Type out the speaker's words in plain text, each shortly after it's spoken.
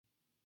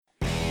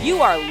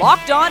You are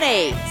Locked On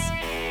A's,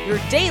 your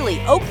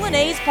daily Oakland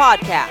A's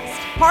podcast,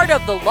 part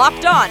of the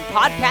Locked On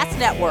Podcast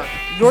Network,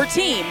 your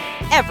team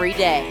every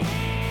day.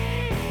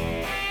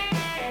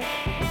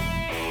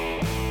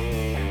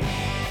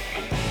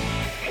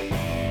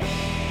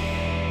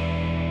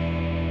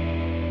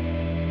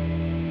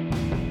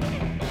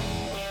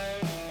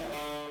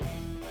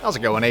 How's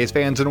it going, A's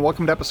fans, and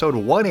welcome to episode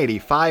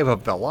 185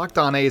 of the Locked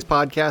On A's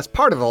podcast,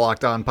 part of the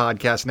Locked On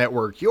Podcast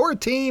Network, your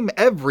team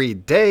every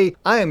day.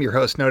 I am your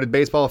host, noted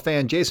baseball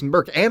fan Jason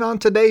Burke, and on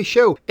today's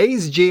show,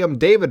 A's GM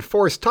David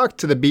Forst talked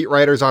to the beat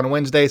writers on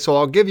Wednesday, so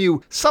I'll give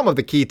you some of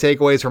the key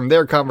takeaways from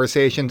their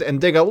conversations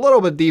and dig a little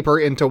bit deeper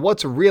into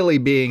what's really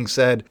being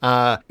said.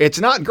 It's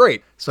not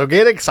great. So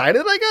get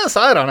excited, I guess?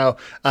 I don't know.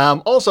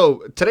 Also,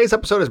 today's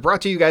episode is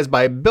brought to you guys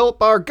by Built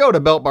Bar. Go to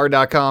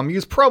BuiltBar.com,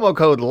 use promo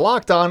code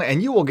LOCKEDON,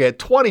 and you will get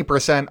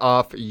 20%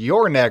 off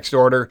your next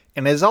order.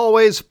 And as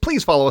always,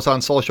 please follow us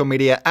on social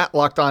media at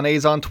Locked On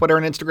A's on Twitter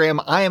and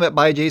Instagram. I am at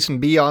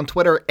ByJasonB on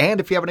Twitter. And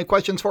if you have any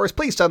questions for us,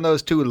 please send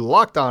those to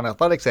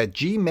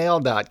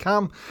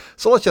LockedOnAthletics@gmail.com.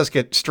 So let's just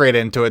get straight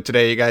into it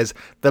today, you guys.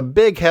 The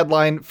big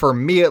headline, for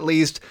me at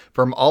least,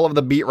 from all of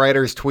the beat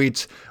writers'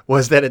 tweets,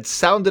 was that it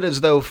sounded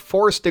as though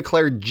Forst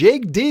declared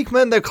Jake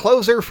Diekman the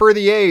closer for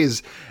the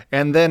A's.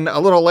 And then a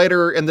little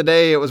later in the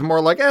day, it was more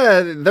like,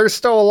 there's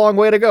still a long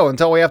way to go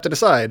until we have to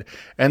decide.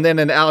 And then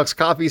in Alex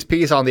Coffey's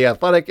piece on The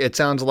Athletic, it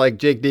sounds like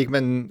Jake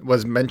Diekman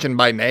was mentioned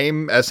by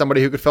name as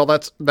somebody who could fill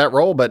that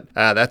role, but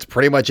that's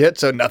pretty much it.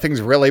 So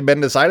nothing's really been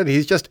decided.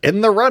 He's just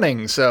in the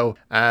running. So,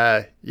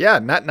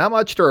 not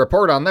much to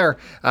report on there.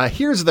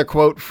 Here's the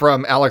quote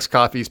from Alex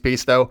Coffey's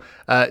piece, though.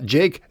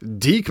 Jake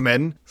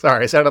Diekman,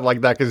 sorry, I sounded like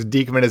that because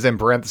Diekman is in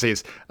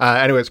parentheses.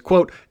 Anyways,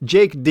 quote,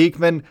 Jake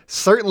Diekman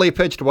certainly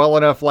pitched well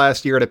enough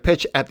last year to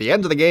pitch at the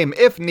end of the game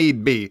if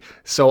need be.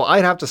 So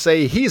I'd have to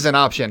say he's an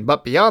option.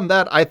 But beyond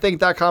that, I think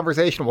that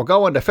conversation will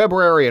go into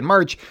February and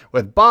March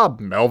with Bob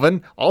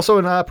Melvin, also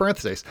in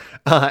parentheses,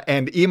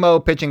 and emo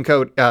pitching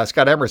coach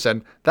Scott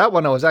Emerson. That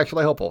one was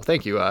actually helpful.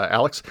 Thank you,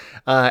 Alex.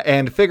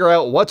 And figure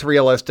out what's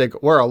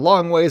realistic. We're a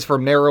long ways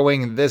from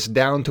narrowing this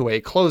down to a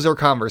closer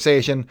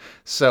conversation.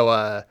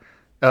 So,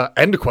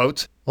 end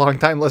quotes.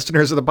 Longtime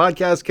listeners of the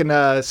podcast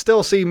can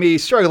still see me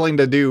struggling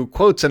to do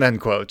quotes and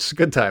end quotes.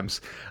 Good times.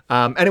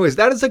 Anyways,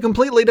 that is a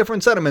completely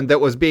different sentiment that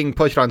was being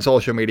pushed on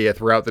social media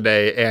throughout the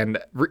day. And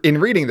in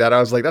reading that, I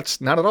was like,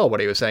 that's not at all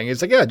what he was saying.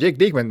 He's like, yeah, Jake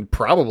Diekman,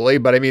 probably.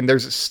 But I mean,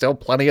 there's still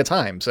plenty of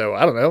time. So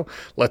I don't know.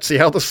 Let's see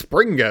how the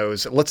spring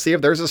goes. Let's see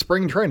if there's a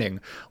spring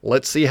training.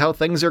 Let's see how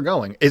things are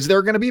going. Is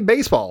there going to be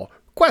baseball?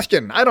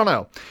 Question. I don't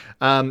know.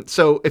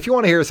 So if you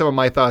want to hear some of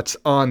my thoughts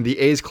on the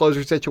A's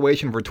closer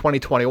situation for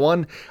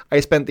 2021, I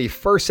spent the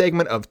first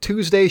segment of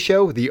Tuesday's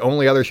show, the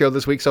only other show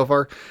this week so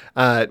far,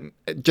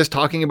 just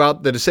talking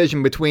about the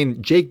decision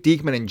between Jake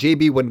Diekman and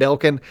JB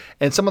Wendelken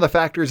and some of the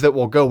factors that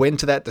will go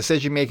into that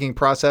decision-making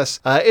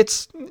process.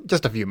 It's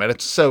just a few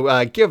minutes,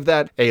 so give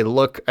that a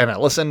look and a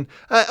listen.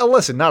 A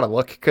listen, not a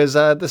look, because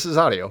this is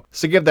audio.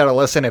 So give that a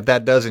listen if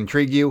that does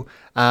intrigue you.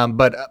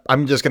 But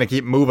I'm just going to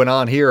keep moving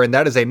on here, and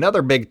that is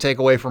another big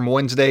takeaway from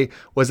Wednesday,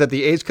 was that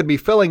the A's could be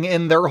filling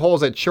in their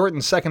holes at short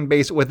and second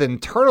base with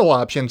internal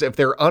options if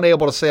they're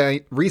unable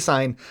to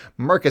re-sign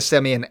Marcus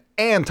Semien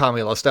and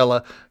Tommy La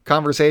Stella.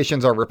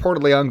 Conversations are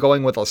reportedly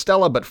ongoing with La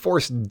Stella, but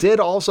Forst did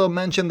also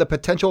mention the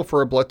potential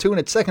for a platoon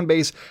at second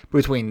base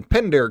between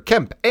Pinder,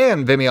 Kemp,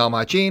 and Vimael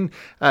Machin.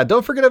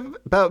 Don't forget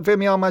about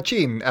Vimael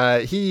Machin.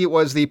 He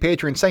was the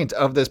patron saint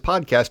of this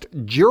podcast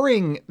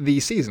during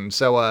the season,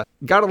 so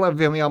gotta love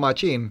Vimael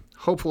Machin.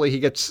 Hopefully he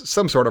gets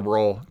some sort of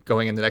role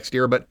going into next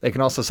year, but they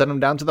can also send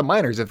him down to the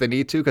minors if they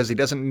need to, because he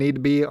doesn't need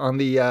to be on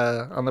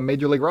the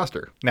major league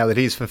roster now that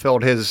he's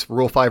fulfilled his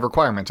Rule 5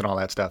 requirements and all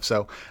that stuff.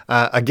 So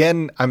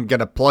again, I'm going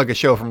to plug a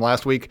show from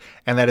last week,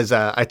 and that is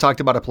I talked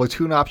about a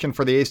platoon option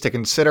for the A's to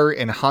consider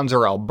in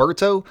Hanser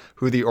Alberto,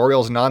 who the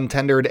Orioles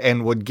non-tendered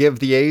and would give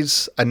the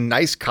A's a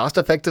nice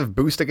cost-effective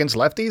boost against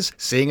lefties,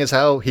 seeing as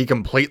how he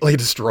completely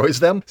destroys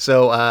them.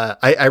 So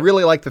I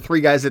really like the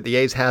three guys that the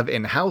A's have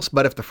in-house,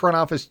 but if the front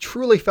office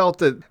truly felt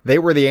that they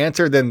were the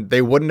answer, then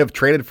they wouldn't have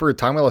traded for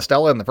Tommy La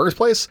Stella in the first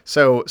place.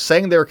 So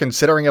saying they're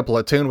considering a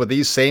platoon with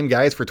these same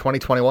guys for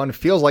 2021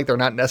 feels like they're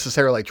not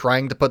necessarily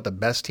trying to put the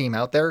best team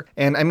out there.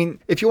 And I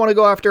mean, if you want to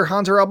go after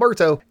Hanser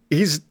Alberto,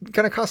 he's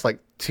going to cost like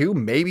 $2,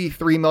 maybe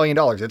 $3 million.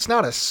 It's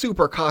not a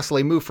super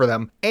costly move for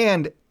them.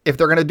 And if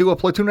they're going to do a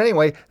platoon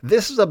anyway,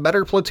 this is a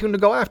better platoon to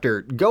go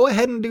after. Go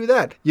ahead and do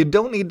that. You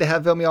don't need to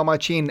have Vimael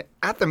Machin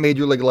at the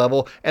major league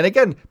level. And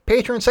again,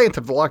 patron saint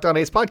of the Locked On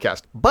A's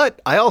podcast. But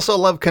I also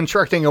love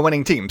constructing a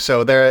winning team.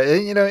 So there,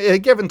 a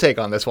give and take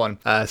on this one.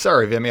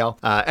 Sorry, Vimael.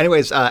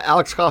 Anyways,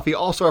 Alex Coffey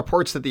also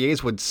reports that the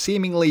A's would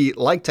seemingly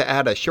like to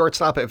add a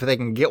shortstop if they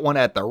can get one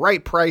at the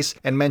right price,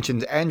 and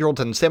mentions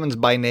Andrelton Simmons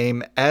by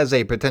name as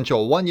a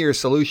potential one-year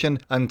solution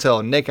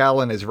until Nick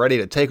Allen is ready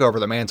to take over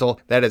the mantle.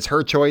 That is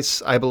her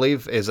choice, I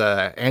believe, is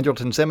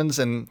Andrelton Simmons,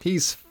 and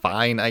he's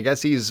fine. I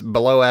guess he's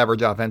below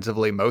average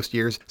offensively most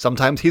years.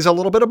 Sometimes he's a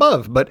little bit above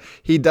glove, but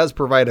he does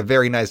provide a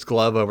very nice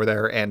glove over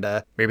there, and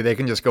maybe they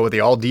can just go with the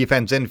all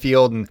defense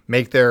infield and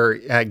make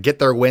get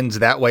their wins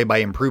that way by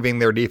improving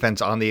their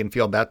defense on the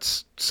infield.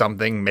 That's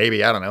something,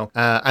 maybe, I don't know.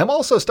 I'm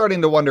also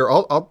starting to wonder,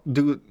 I'll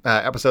do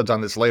episodes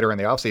on this later in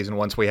the offseason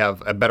once we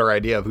have a better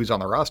idea of who's on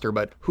the roster,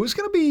 but who's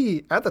going to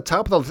be at the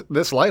top of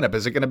this lineup?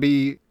 Is it going to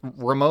be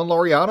Ramon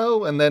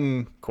Laureano and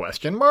then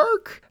question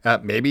mark?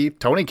 Maybe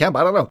Tony Kemp,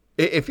 I don't know.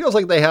 It feels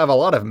like they have a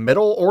lot of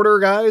middle order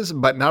guys,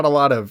 but not a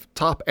lot of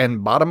top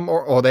and bottom,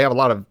 or they have a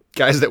lot of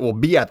guys that will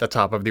be at the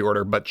top of the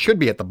order, but should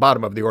be at the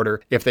bottom of the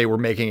order if they were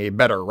making a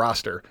better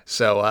roster.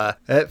 So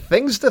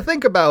things to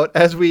think about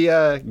as we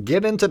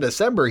get into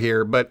December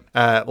here. But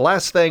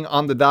last thing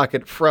on the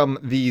docket from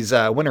these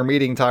winter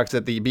meeting talks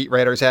that the beat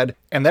writers had,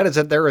 and that is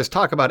that there is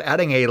talk about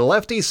adding a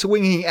lefty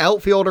swinging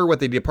outfielder with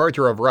the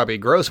departure of Robbie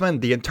Grossman.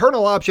 The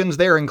internal options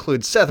there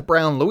include Seth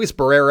Brown, Luis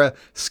Barrera,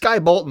 Sky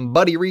Bolton,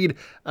 Buddy Reed.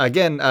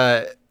 Again,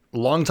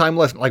 long-time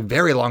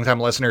very long-time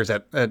listeners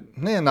at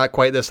not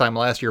quite this time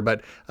last year,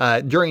 but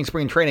during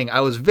spring training, I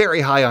was very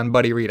high on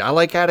Buddy Reed. I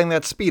like adding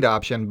that speed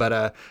option, but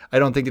I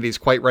don't think that he's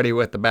quite ready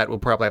with the bat. We'll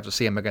probably have to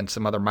see him against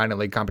some other minor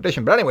league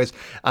competition. But anyways,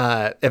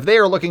 if they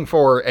are looking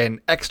for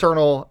an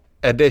external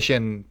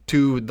addition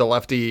to the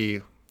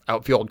lefty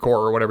outfield core,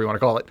 or whatever you want to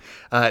call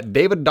it,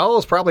 David Dahl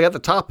is probably at the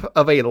top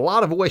of a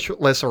lot of wish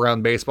lists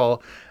around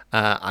baseball.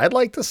 I'd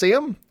like to see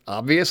him,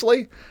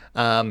 obviously.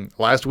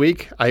 Last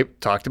week, I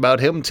talked about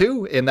him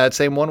too in that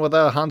same one with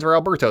Hanser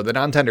Alberto, the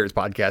Non-Tenders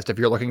podcast, if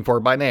you're looking for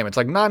it by name. It's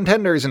like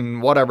Non-Tenders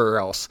and whatever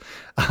else.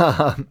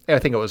 I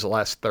think it was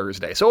last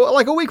Thursday. So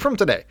like a week from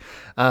today.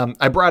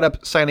 I brought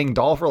up signing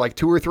Dahl for like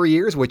 2 or 3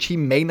 years, which he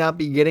may not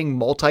be getting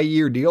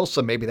multi-year deals.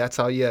 So maybe that's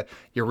how you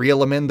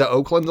reel him into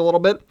Oakland a little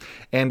bit.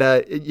 And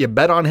you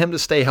bet on him to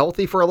stay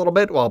healthy for a little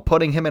bit while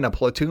putting him in a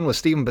platoon with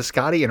Stephen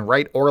Piscotty in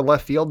right or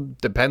left field.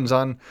 Depends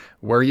on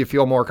where you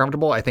feel more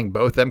comfortable. I think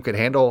both of them could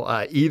handle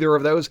either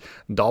of those.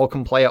 Dahl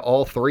can play at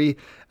all three.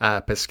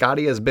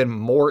 Piscotty has been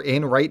more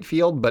in right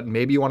field, but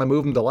maybe you want to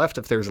move him to left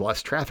if there's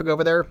less traffic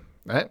over there.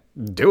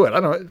 Do it. I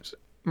don't know.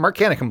 Mark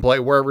Canha can play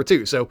wherever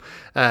too. So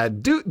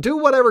do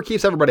whatever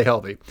keeps everybody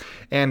healthy.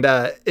 And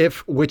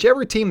if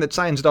whichever team that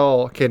signs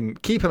Dahl can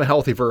keep him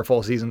healthy for a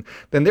full season,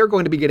 then they're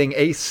going to be getting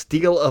a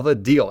steal of a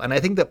deal. And I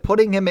think that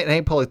putting him in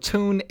a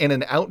platoon in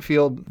an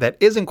outfield that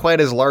isn't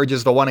quite as large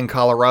as the one in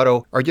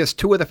Colorado are just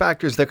two of the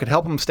factors that could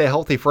help him stay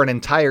healthy for an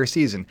entire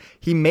season.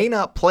 He may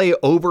not play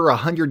over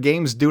 100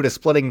 games due to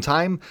splitting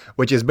time,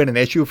 which has been an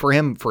issue for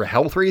him for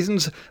health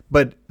reasons,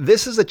 but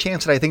this is a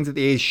chance that I think that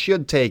the A's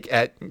should take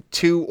at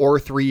 2 or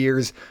 3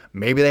 years.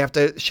 Maybe they have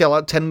to shell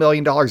out $10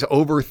 million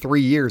over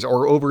 3 years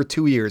or over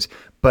 2 years.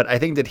 But I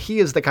think that he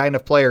is the kind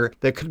of player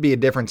that could be a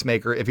difference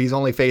maker if he's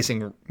only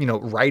facing,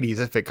 righties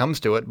if it comes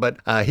to it. But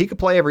he could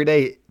play every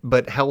day,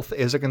 but health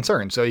is a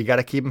concern. So you got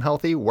to keep him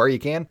healthy where you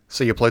can.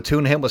 So you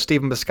platoon him with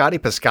Stephen Piscotty.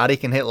 Piscotty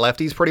can hit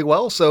lefties pretty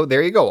well. So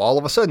there you go. All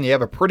of a sudden, you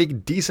have a pretty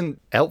decent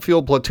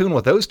outfield platoon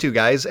with those two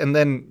guys. And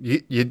then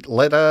you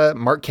let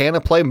Mark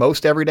Canha play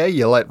most every day.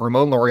 You let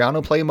Ramon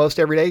Laureano play most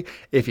every day.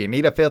 If you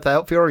need a fifth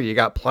outfielder, you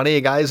got plenty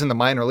of guys in the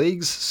minor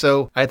leagues.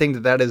 So I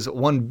think that is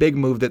one big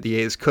move that the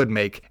A's could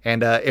make.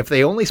 And if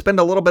they only spend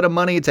a little bit of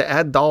money to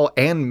add Dahl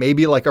and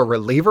maybe like a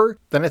reliever,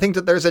 then I think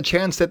that there's a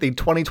chance that the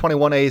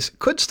 2021 A's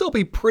could still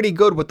be pretty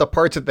good with the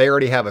parts that they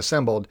already have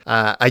assembled.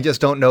 I just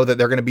don't know that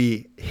they're going to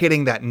be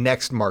hitting that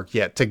next mark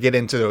yet to get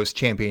into those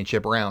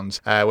championship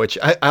rounds, which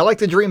I like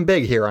to dream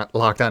big here on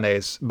Locked On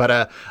A's. But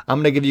I'm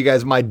going to give you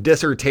guys my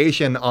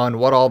dissertation on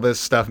what all this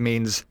stuff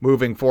means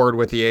moving forward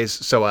with the A's.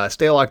 So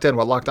stay locked in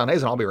with Locked On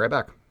A's, and I'll be right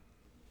back.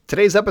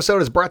 Today's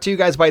episode is brought to you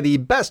guys by the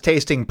best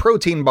tasting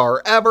protein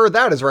bar ever.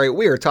 That is right,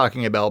 we are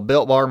talking about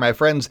Built Bar, my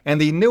friends. And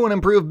the new and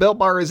improved Built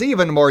Bar is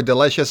even more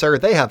deliciouser.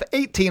 They have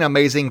 18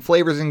 amazing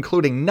flavors,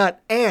 including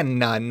nut and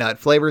non-nut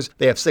flavors.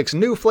 They have 6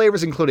 new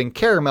flavors, including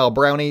caramel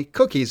brownie,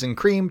 cookies and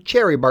cream,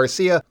 cherry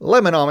barcia,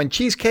 lemon almond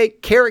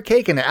cheesecake, carrot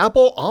cake, and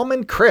apple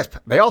almond crisp.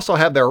 They also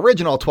have their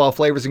original 12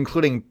 flavors,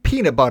 including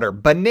peanut butter,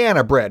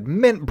 banana bread,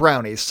 mint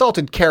brownies,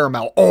 salted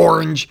caramel,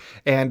 orange,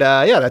 and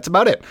that's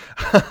about it.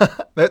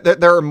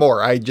 There are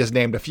more. I just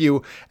named a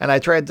few, and I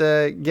tried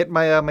to get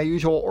my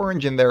usual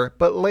orange in there,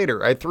 but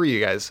later I threw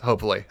you guys,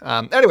 hopefully.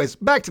 Anyways,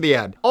 back to the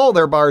ad. All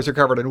their bars are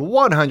covered in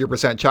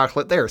 100%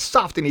 chocolate. They are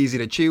soft and easy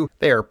to chew.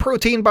 They are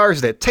protein bars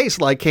that taste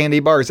like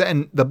candy bars,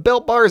 and the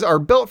Built Bars are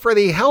built for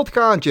the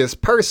health-conscious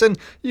person.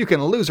 You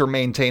can lose or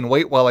maintain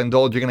weight while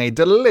indulging in a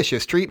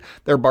delicious treat.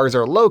 Their bars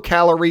are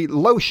low-calorie,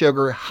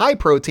 low-sugar,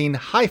 high-protein,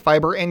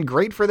 high-fiber, and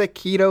great for the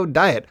keto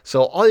diet.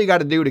 So all you got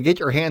to do to get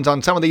your hands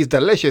on some of these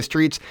delicious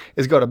treats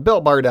is go to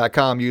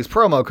BuiltBar.com, use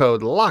promo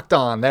code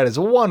LOCKEDON, that is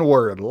one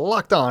word,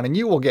 Locked On, and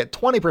you will get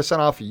 20%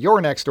 off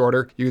your next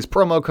order. Use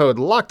promo code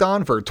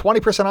LOCKEDON for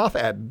 20% off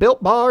at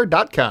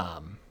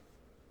BuiltBar.com.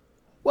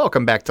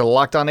 Welcome back to the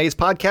Locked On A's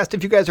podcast.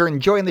 If you guys are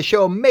enjoying the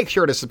show, make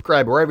sure to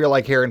subscribe wherever you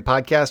like hearing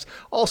podcasts.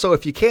 Also,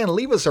 if you can,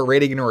 leave us a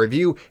rating and a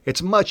review.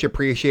 It's much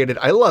appreciated.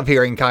 I love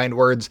hearing kind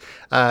words.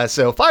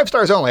 So 5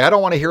 stars only. I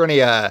don't want to hear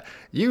any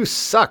you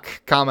suck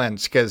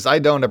comments because I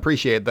don't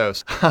appreciate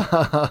those.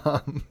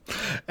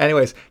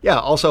 Anyways, yeah,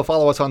 also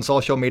follow us on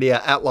social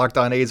media at Locked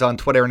On A's on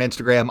Twitter and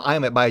Instagram.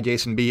 I'm at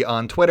ByJasonB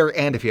on Twitter.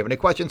 And if you have any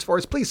questions for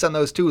us, please send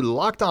those to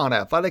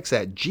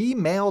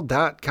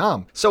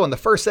lockedonathletics@gmail.com. So in the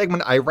first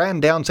segment, I ran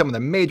down some of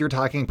the major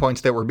talking points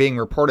that were being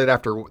reported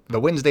after the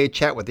Wednesday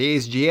chat with the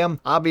A's GM.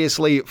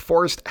 Obviously,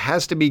 Forrest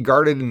has to be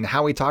guarded in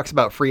how he talks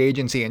about free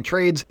agency and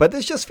trades, but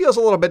this just feels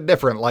a little bit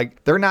different.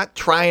 Like, they're not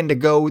trying to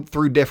go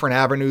through different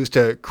avenues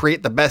to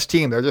create the best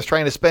team. They're just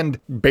trying to spend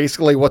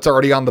basically what's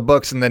already on the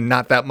books and then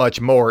not that much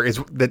more is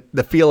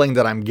the feeling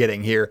that I'm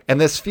getting here. And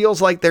this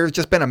feels like there's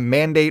just been a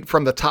mandate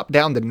from the top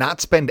down to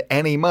not spend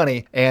any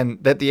money, and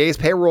that the A's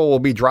payroll will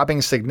be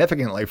dropping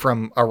significantly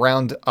from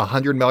around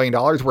 $100 million,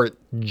 where it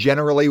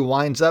generally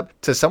winds up,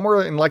 to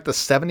somewhere in like the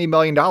 $70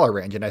 million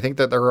range. And I think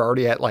that they're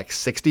already at like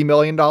 $60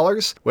 million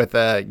with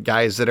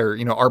guys that are,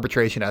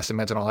 arbitration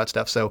estimates and all that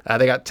stuff. So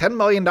they got $10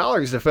 million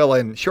to fill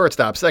in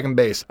shortstop, second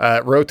base,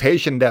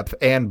 rotation depth,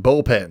 and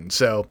bullpen.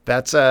 So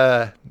that's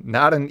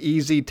not an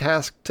easy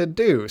task to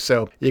do.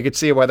 So you could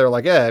see why they're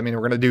like, we're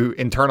going to do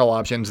internal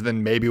options,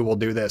 then maybe we'll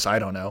do this. I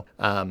don't know.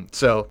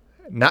 So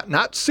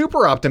not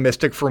super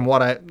optimistic from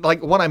what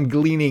I'm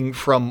gleaning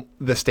from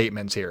the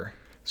statements here.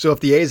 So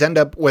if the A's end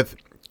up with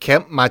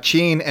Kemp,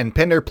 Machín, and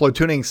Pinder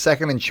platooning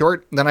second and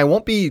short, then I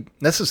won't be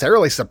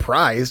necessarily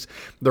surprised.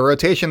 The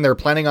rotation they're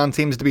planning on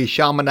seems to be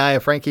Sean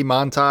Manaea, Frankie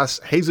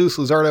Montas, Jesus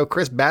Luzardo,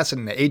 Chris Bassitt,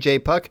 and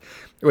AJ Puk,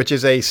 which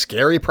is a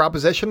scary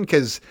proposition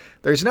because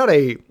there's not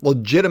a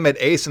legitimate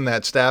ace in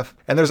that staff,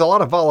 and there's a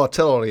lot of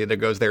volatility that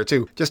goes there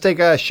too. Just take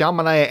Sean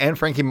Manaea and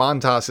Frankie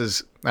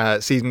Montas's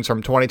seasons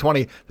from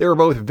 2020. They were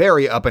both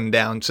very up and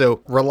down,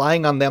 so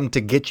relying on them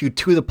to get you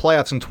to the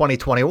playoffs in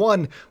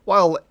 2021,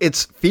 while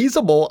it's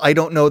feasible, I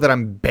don't know that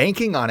I'm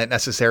banking on it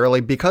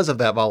necessarily because of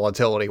that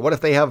volatility. What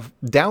if they have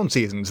down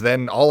seasons?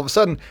 Then all of a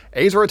sudden,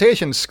 A's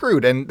rotation's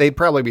screwed, and they'd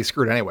probably be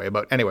screwed anyway.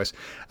 But anyways,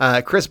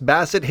 Chris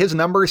Bassitt, his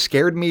numbers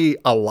scared me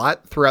a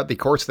lot throughout the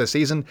course of the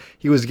season.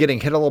 He was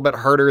getting hit a little bit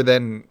harder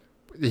than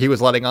he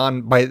was letting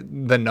on by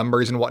the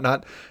numbers and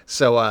whatnot.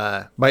 So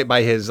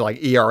by his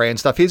ERA and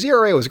stuff. His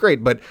ERA was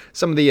great, but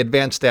some of the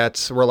advanced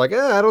stats were like,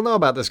 I don't know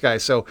about this guy.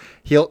 So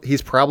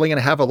he's probably going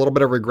to have a little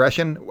bit of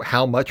regression.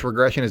 How much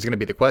regression is going to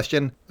be the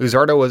question.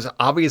 Luzardo was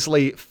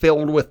obviously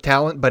filled with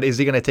talent, but is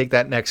he going to take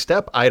that next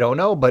step? I don't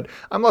know, but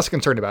I'm less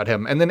concerned about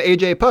him. And then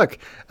AJ Puk,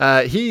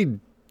 he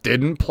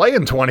didn't play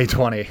in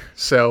 2020.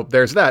 So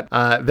there's that.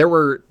 There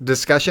were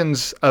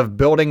discussions of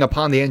building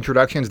upon the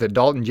introductions that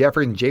Dalton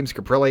Jeffrey and James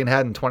Caprillion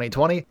had in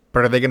 2020.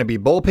 But are they going to be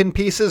bullpen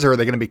pieces, or are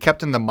they going to be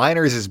kept in the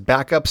minors as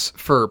backups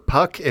for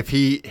Puk if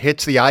he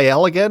hits the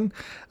IL again?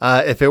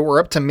 If it were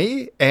up to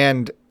me,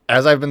 and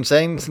as I've been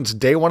saying since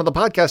day one of the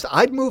podcast,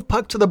 I'd move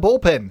Puk to the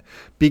bullpen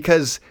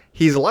because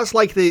he's less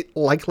likely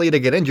to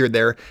get injured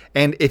there.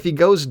 And if he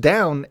goes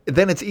down,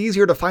 then it's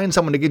easier to find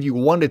someone to give you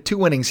 1 to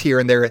 2 innings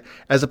here and there,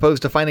 as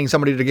opposed to finding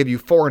somebody to give you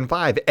 4 and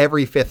 5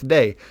 every 5th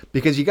day,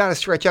 because you got to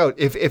stretch out.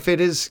 If it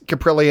is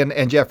Caprillion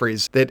and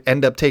Jeffries that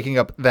end up taking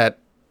up that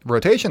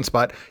rotation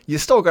spot, you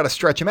still got to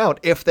stretch them out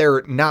if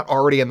they're not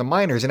already in the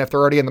minors. And if they're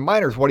already in the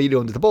minors, what are you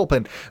doing to the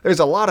bullpen? There's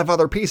a lot of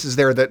other pieces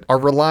there that are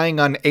relying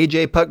on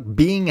AJ Puk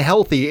being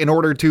healthy in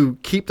order to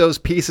keep those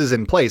pieces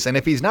in place. And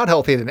if he's not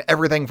healthy, then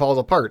everything falls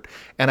apart.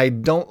 And I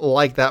don't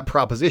like that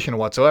proposition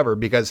whatsoever,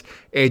 because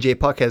AJ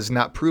Puk has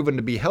not proven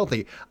to be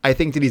healthy. I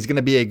think that he's going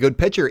to be a good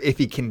pitcher if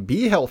he can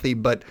be healthy,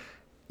 but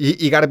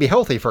you got to be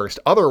healthy first.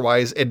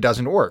 Otherwise, it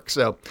doesn't work.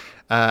 So,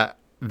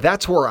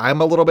 that's where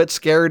I'm a little bit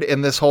scared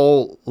in this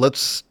whole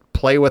let's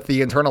play with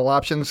the internal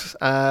options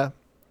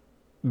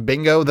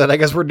bingo that I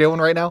guess we're doing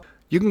right now.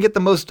 You can get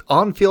the most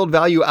on-field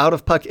value out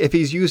of Puk if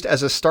he's used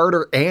as a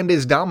starter and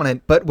is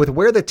dominant, but with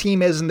where the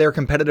team is in their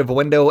competitive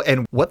window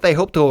and what they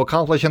hope to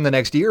accomplish in the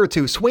next year or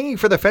two, swinging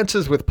for the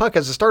fences with Puk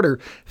as a starter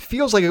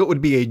feels like it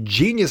would be a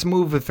genius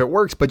move if it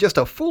works, but just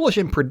a foolish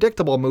and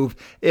predictable move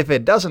if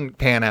it doesn't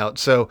pan out.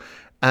 So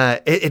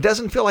it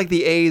doesn't feel like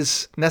the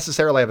A's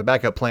necessarily have a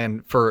backup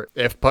plan for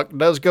if Puk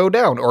does go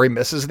down, or he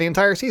misses the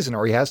entire season,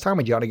 or he has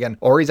Tommy John again,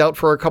 or he's out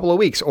for a couple of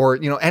weeks, or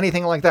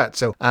anything like that.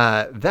 So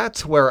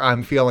that's where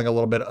I'm feeling a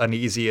little bit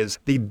uneasy, is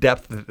the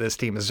depth that this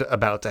team is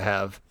about to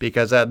have,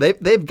 because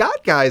they've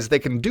got guys that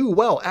can do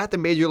well at the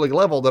major league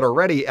level that are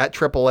ready at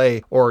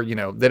AAA, or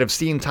that have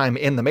seen time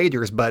in the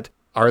majors, but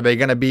are they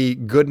going to be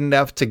good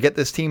enough to get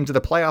this team to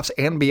the playoffs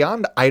and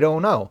beyond? I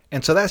don't know.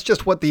 And so that's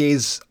just what the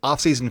A's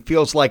offseason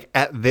feels like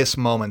at this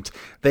moment.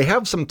 They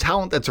have some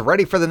talent that's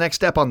ready for the next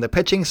step on the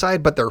pitching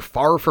side, but they're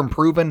far from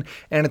proven.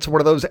 And it's one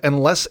of those,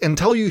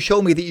 until you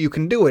show me that you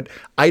can do it,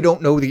 I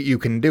don't know that you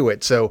can do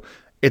it. So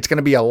it's going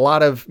to be a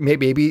lot of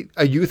maybe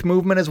a youth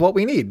movement is what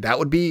we need. That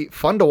would be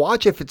fun to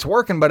watch if it's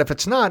working, but if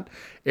it's not,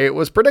 it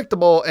was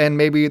predictable, and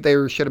maybe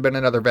there should have been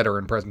another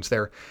veteran presence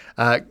there.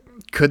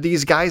 Could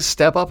these guys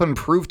step up and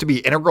prove to be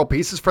integral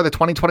pieces for the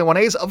 2021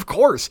 A's? Of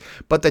course,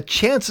 but the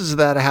chances of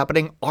that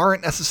happening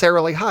aren't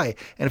necessarily high.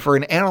 And for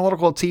an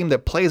analytical team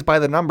that plays by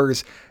the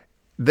numbers,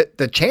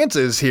 the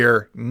chances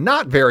here,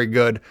 not very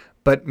good.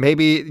 But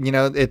maybe,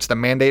 it's the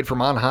mandate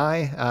from on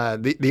high,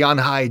 the on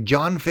high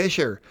John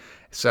Fisher.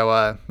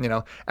 So,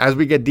 as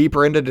we get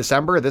deeper into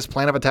December, this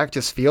plan of attack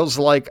just feels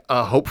like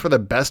a hope for the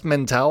best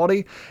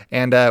mentality.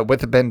 And with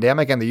the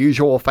pandemic and the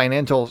usual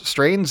financial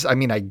strains, I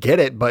get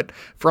it. But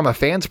from a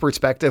fan's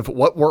perspective,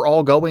 what we're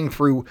all going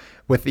through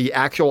with the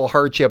actual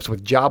hardships,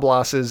 with job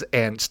losses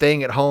and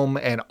staying at home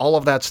and all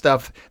of that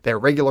stuff that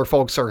regular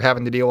folks are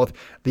having to deal with,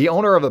 the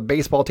owner of a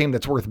baseball team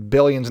that's worth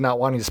billions not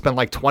wanting to spend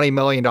like $20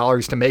 million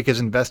to make his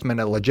investment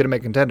a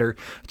legitimate contender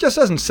just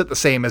doesn't sit the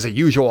same as a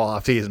usual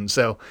offseason.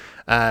 So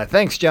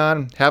thanks,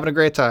 John. Having a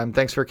great time.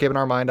 Thanks for keeping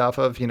our mind off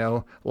of,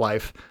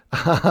 life.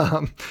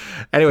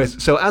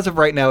 Anyways, so as of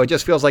right now, it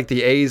just feels like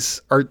the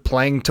A's are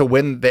playing to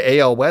win the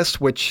AL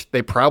West, which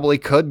they probably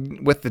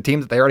could with the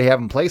team that they already have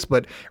in place,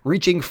 but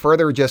reaching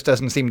further just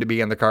doesn't seem to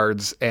be in the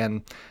cards.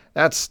 And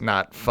that's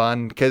not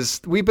fun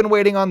because we've been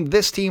waiting on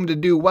this team to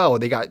do well.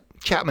 They got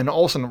Chapman,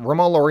 Olsen,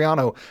 Ramon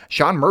Laureano,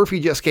 Sean Murphy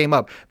just came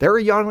up. They're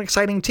a young,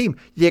 exciting team.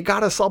 You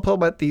got to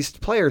supplement these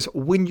players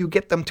when you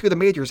get them to the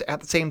majors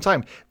at the same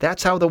time.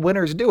 That's how the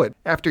winners do it.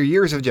 After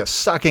years of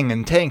just sucking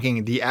and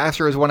tanking, the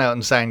Astros went out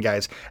and signed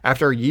guys.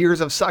 After years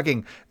of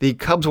sucking, the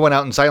Cubs went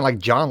out and signed like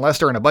John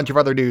Lester and a bunch of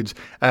other dudes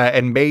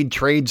and made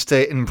trades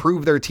to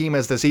improve their team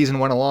as the season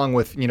went along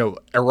with,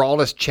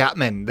 Aroldis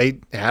Chapman. They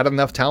had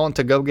enough talent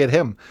to go get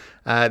him.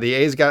 The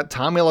A's got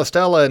Tommy La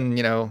Stella, and,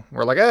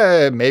 we're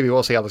like, maybe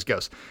we'll see how this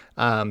goes.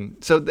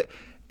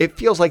 It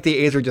feels like the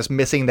A's are just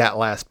missing that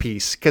last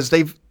piece because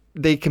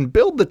they can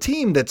build the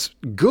team that's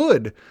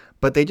good,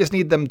 but they just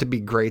need them to be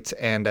great.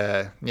 And,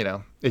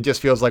 it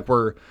just feels like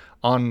we're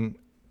on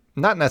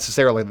not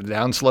necessarily the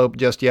downslope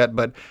just yet,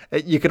 but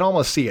you can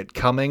almost see it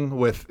coming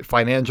with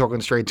financial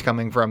constraints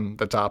coming from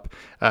the top.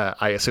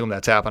 I assume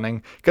that's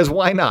happening because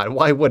why not?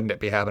 Why wouldn't it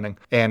be happening?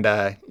 And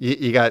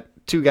you got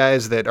two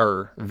guys that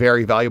are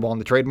very valuable in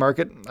the trade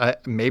market.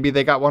 Maybe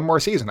they got one more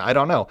season. I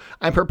don't know.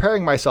 I'm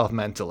preparing myself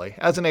mentally.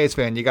 As an A's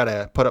fan, you got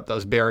to put up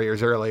those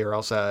barriers early or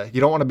else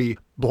you don't want to be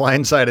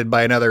blindsided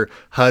by another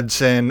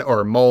Hudson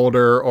or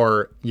Mulder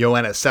or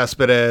Yoenis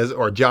Cespedes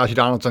or Josh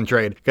Donaldson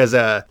trade because,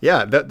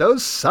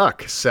 those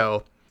suck.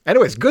 So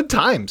anyways, good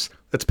times.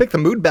 Let's pick the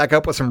mood back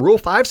up with some Rule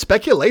 5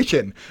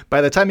 speculation. By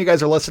the time you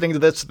guys are listening to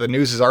this, the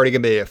news is already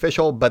going to be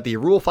official, but the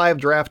Rule 5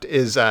 draft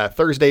is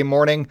Thursday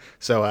morning.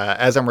 So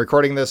as I'm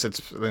recording this,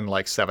 it's in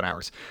like 7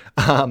 hours.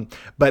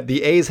 But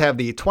the A's have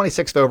the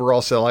 26th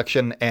overall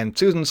selection, and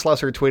Susan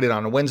Slusser tweeted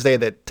on Wednesday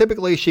that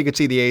typically she could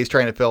see the A's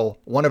trying to fill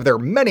one of their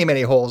many,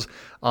 many holes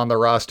on the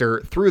roster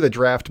through the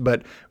draft.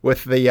 But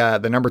with the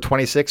number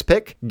 26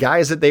 pick,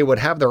 guys that they would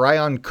have their eye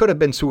on could have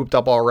been swooped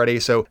up already,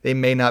 so they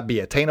may not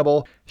be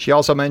attainable. She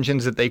also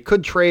mentions that they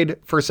could trade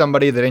for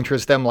somebody that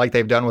interests them like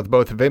they've done with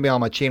both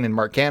Vivian Machín and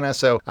Mark Canha.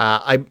 So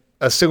I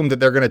assume that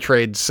they're going to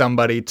trade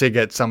somebody to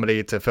get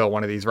somebody to fill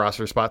one of these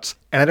roster spots.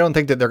 And I don't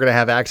think that they're going to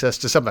have access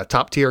to some of the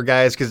top tier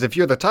guys because if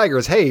you're the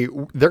Tigers, hey,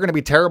 they're going to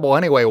be terrible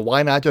anyway.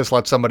 Why not just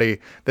let somebody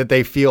that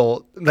they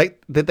feel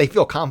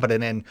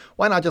confident in?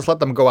 Why not just let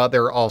them go out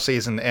there all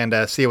season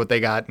and see what they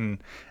got?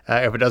 And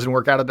if it doesn't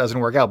work out, it doesn't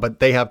work out. But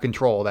they have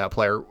control of that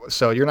player.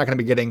 So you're not going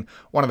to be getting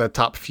one of the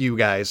top few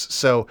guys.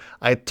 So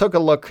I took a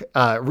look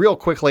real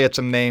quickly at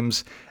some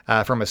names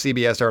from a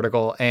CBS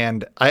article,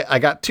 and I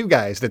got two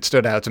guys that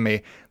stood out to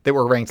me that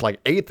were ranked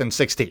like 8th and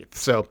 16th.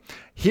 So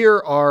here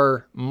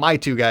are my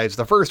two guys.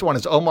 The first one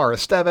is Omar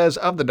Estevez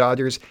of the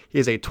Dodgers. He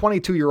is a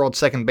 22-year-old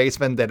second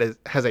baseman that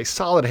has a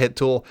solid hit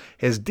tool.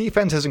 His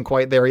defense isn't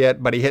quite there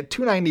yet, but he hit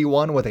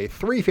 .291 with a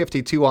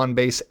 .352 on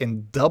base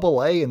in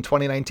Double-A in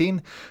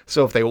 2019.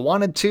 So if they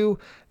wanted to,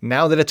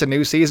 now that it's a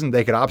new season,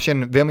 they could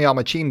option Vivian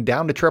Machín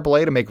down to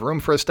Triple-A to make room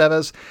for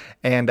Estevez.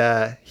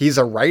 And he's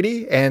a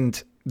righty,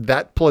 and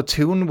that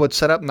platoon would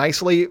set up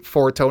nicely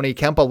for Tony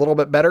Kemp a little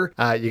bit better.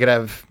 You could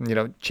have,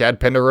 Chad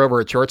Pinder over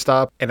at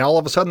shortstop, and all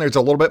of a sudden there's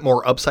a little bit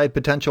more upside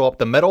potential up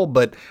the middle,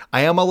 but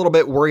I am a little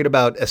bit worried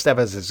about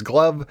Estevez's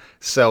glove.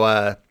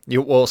 So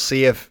we'll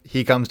see if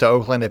he comes to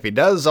Oakland. If he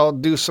does, I'll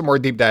do some more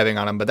deep diving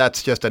on him, but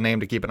that's just a name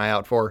to keep an eye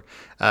out for.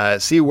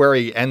 See where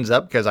he ends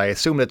up, because I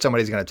assume that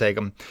somebody's going to take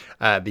him.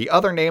 The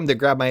other name that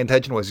grabbed my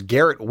attention was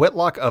Garrett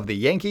Whitlock of the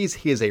Yankees.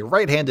 He is a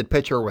right-handed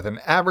pitcher with an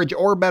average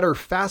or better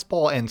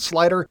fastball and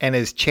slider, and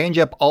his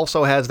changeup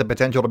also has the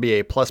potential to be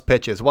a plus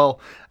pitch as well.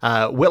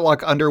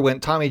 Whitlock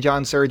underwent Tommy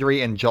John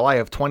surgery in July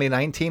of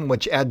 2019,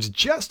 which adds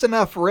just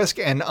enough risk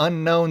and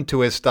unknown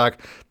to his stock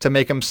to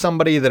make him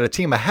somebody that a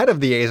team ahead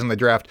of the A's in the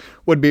draft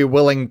would be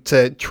willing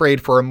to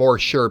trade for a more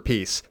sure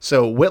piece.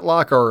 So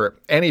Whitlock, or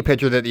any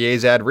pitcher that the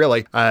A's add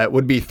really,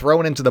 would be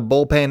thrown into the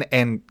bullpen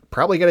and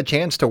probably get a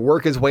chance to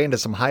work his way into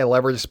some high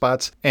leverage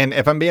spots. And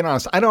if I'm being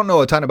honest, I don't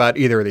know a ton about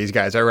either of these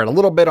guys. I read a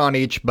little bit on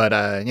each, but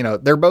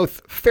they're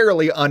both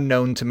fairly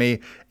unknown to me.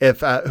 If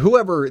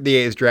whoever the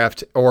A's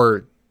draft,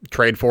 or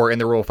trade for in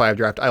the Rule 5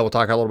 draft, I will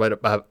talk a little bit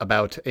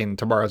about in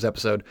tomorrow's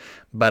episode.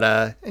 But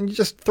and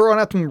just throwing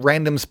out some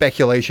random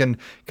speculation,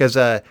 because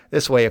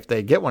this way, if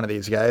they get one of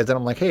these guys, then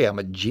I'm like, hey, I'm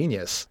a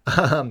genius.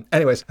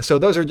 Anyways, so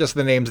those are just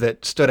the names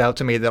that stood out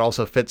to me that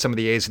also fit some of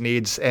the A's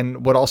needs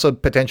and would also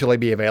potentially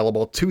be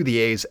available to the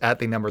A's at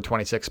the number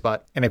 26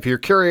 spot. And if you're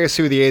curious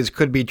who the A's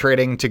could be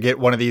trading to get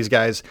one of these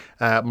guys,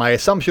 my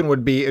assumption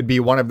would be it'd be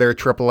one of their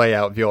AAA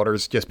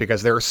outfielders, just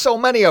because there are so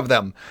many of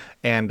them.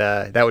 And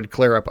that would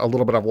clear up a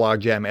little bit of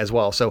logjam as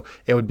well. So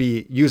it would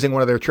be using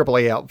one of their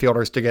AAA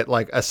outfielders to get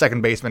like a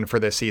second baseman for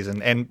this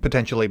season and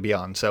potentially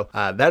beyond. So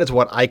that is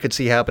what I could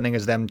see happening,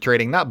 is them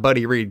trading not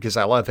Buddy Reed, because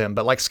I love him,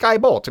 but like Skye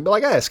Bolt. To be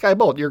like, hey, Skye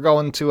Bolt, you're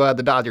going to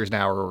the Dodgers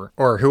now,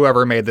 or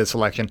whoever made this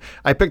selection.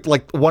 I picked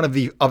like one of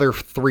the other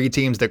 3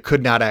 teams that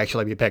could not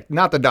actually be picked.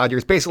 Not the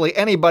Dodgers, basically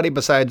anybody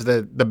besides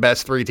the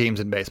best 3 teams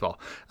in baseball.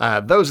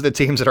 Those are the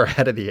teams that are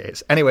ahead of the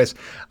A's. Anyways,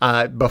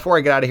 before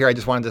I get out of here, I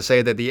just wanted to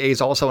say that the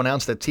A's also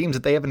announced the teams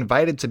that they have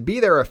invited to be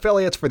their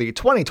affiliates for the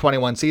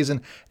 2021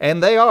 season,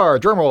 and they are,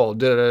 drumroll,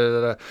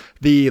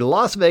 the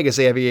Las Vegas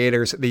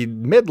Aviators, the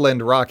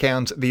Midland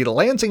Rockhounds, the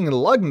Lansing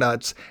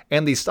Lugnuts,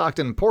 and the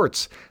Stockton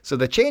Ports. So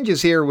the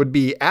changes here would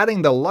be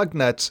adding the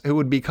Lugnuts, who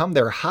would become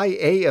their High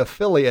A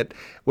affiliate,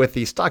 with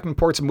the Stockton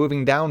Ports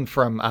moving down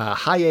from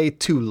High A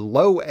to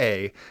Low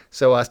A.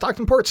 So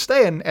Stockton Ports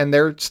staying, and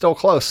they're still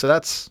close, so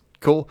that's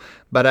cool.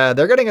 But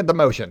they're getting a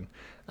demotion.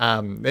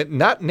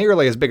 Not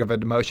nearly as big of a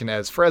demotion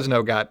as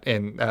Fresno got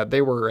in.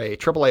 They were a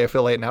AAA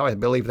affiliate. Now I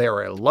believe they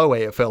are a Low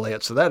A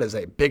affiliate, so that is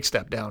a big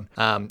step down.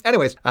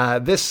 Anyways,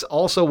 this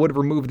also would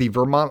remove the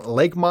Vermont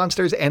Lake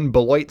Monsters and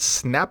Beloit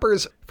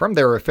Snappers from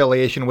their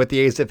affiliation with the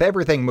A's if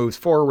everything moves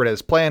forward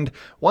as planned.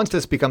 Once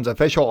this becomes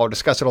official, I'll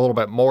discuss it a little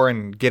bit more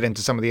and get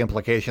into some of the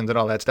implications and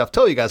all that stuff.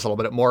 Tell you guys a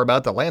little bit more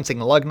about the Lansing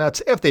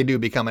Lugnuts if they do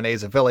become an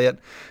A's affiliate.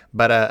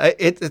 But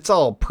it's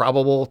all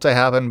probable to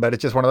happen, but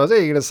it's just one of those,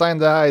 hey, you gotta sign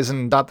the I's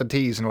and dot the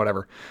T's and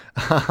whatever.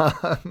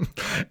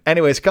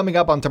 Anyways, coming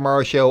up on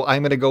tomorrow's show,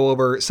 I'm going to go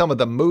over some of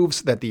the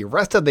moves that the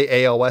rest of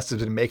the AL West has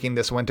been making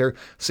this winter,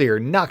 so you're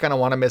not going to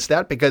want to miss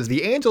that, because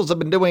the Angels have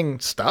been doing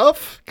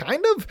stuff,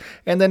 kind of,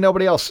 and then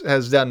nobody else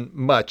has done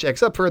much,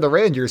 except for the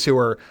Rangers, who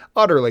are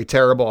utterly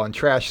terrible and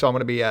trash. So I'm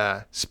going to be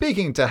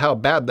speaking to how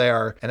bad they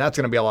are, and that's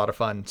going to be a lot of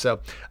fun. So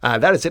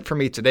that is it for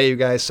me today, you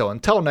guys. So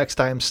until next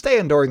time, stay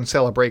indoors and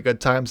celebrate good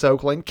times,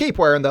 Oakland. Keep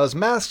wearing those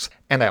masks,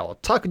 and I will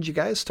talk to you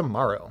guys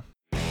tomorrow.